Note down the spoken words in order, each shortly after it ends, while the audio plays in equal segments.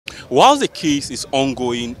While the case is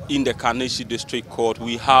ongoing in the Kaneshie District Court,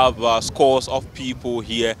 we have scores of people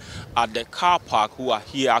here at the car park who are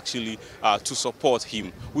here actually to support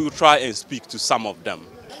him. We will try and speak to some of them.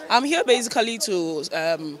 I'm here basically to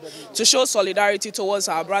show solidarity towards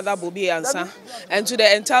our brother Bobie Ansah and to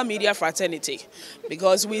the entire media fraternity,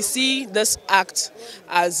 because we see this act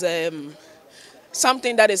as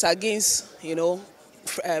something that is against,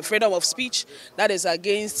 freedom of speech, that is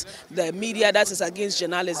against the media, that is against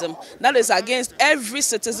journalism, that is against every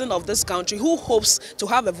citizen of this country who hopes to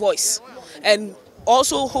have a voice and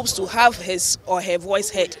also hopes to have his or her voice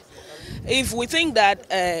heard. If we think that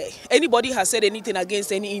anybody has said anything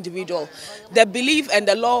against any individual, the belief and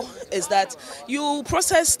the law is that you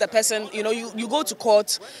process the person, you go to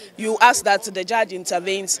court, you ask that the judge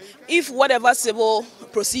intervenes. If whatever civil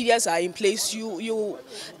procedures are in place, you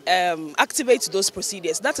activate those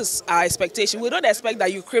procedures. That is our expectation. We don't expect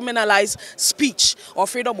that you criminalize speech or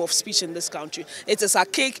freedom of speech in this country. It is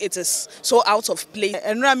archaic, it is so out of place.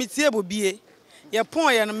 Your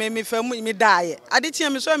point and me die. I did hear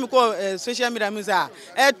me so me call social media musa.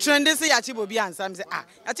 Trend say Bobie Ansah. Say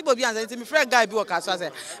Bobie Ansah. It's me friend guy be work as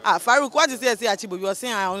say Farouk what is say Bobie was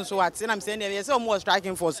saying I also what. And I'm saying there is some more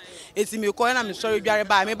striking force. It's me call and I'm sorry biare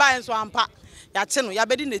buy me buy so ampa. Ya che no ya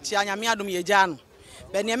bedi na chi anya me adom ye gya no.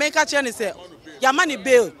 Be ne me ka che ne say ya money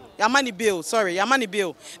bill, sorry, ya money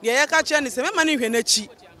bill. The ya ka che ne say me money hwe na chi.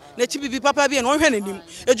 I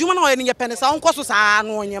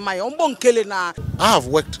have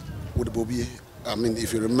worked with Bobbie. I mean,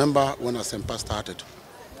 if you remember when Asempa started,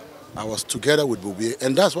 I was together with Bobbie,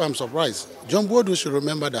 and that's why I'm surprised. John Bodu should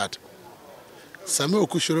remember that. Samuel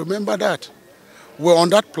Oku should remember that. We're on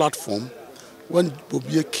that platform when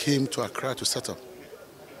Bobbie came to Accra to set up.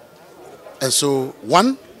 And so,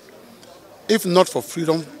 one, if not for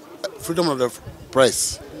freedom of the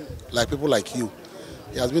press, like people like you,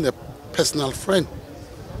 he has been a personal friend.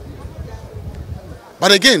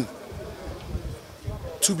 But again,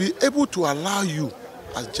 to be able to allow you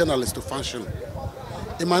as journalists to function,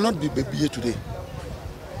 it might not be Bobbie today.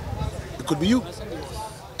 It could be you,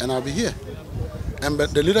 and I'll be here. And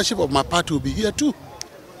but the leadership of my party will be here too.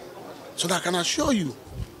 So that I can assure you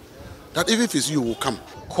that even if it's you, will come.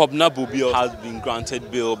 Kwabena Bobie has been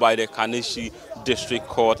granted bail by the Kaneshie District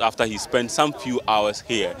Court after he spent some few hours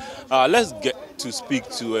here. Let's get to speak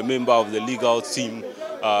to a member of the legal team,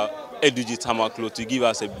 Eduji Tamaklo, to give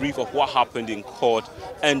us a brief of what happened in court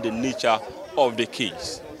and the nature of the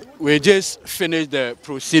case. We just finished the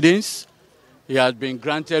proceedings. He has been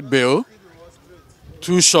granted bail,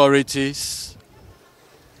 2 sureties,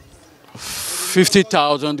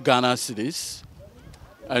 50,000 Ghana cedis,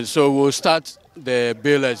 and so we'll start the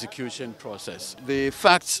bail execution process. The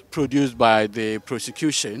facts produced by the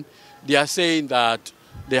prosecution, they are saying that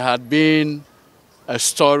there had been a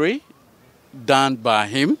story done by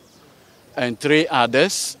him and 3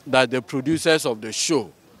 others, that the producers of the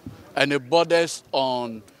show, and it borders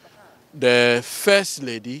on the first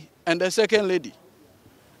lady and the second lady.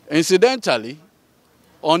 Incidentally,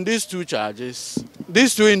 on these 2 charges,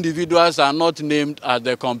 these 2 individuals are not named as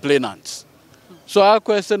the complainants. So our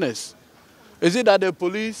question is it that the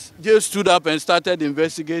police just stood up and started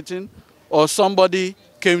investigating, or somebody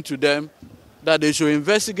came to them that they should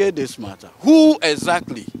investigate this matter? Who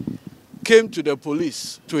exactly came to the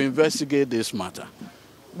police to investigate this matter?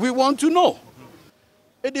 We want to know.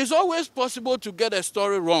 It is always possible to get a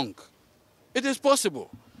story wrong. It is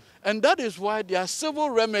possible. And that is why there are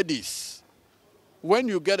civil remedies when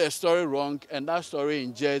you get a story wrong and that story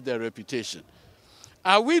injures their reputation.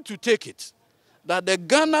 Are we to take it that the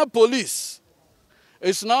Ghana police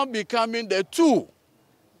is now becoming the tool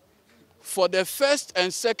for the first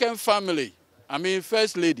and second family,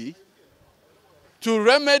 first lady, to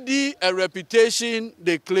remedy a reputation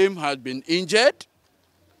they claim has been injured?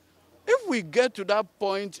 If we get to that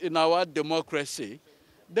point in our democracy,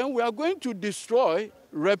 then we are going to destroy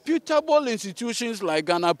reputable institutions like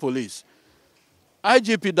Ghana Police.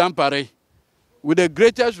 IGP Dampare, with the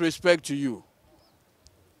greatest respect to you,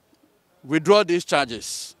 withdraw these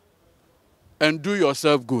charges and do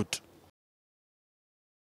yourself good.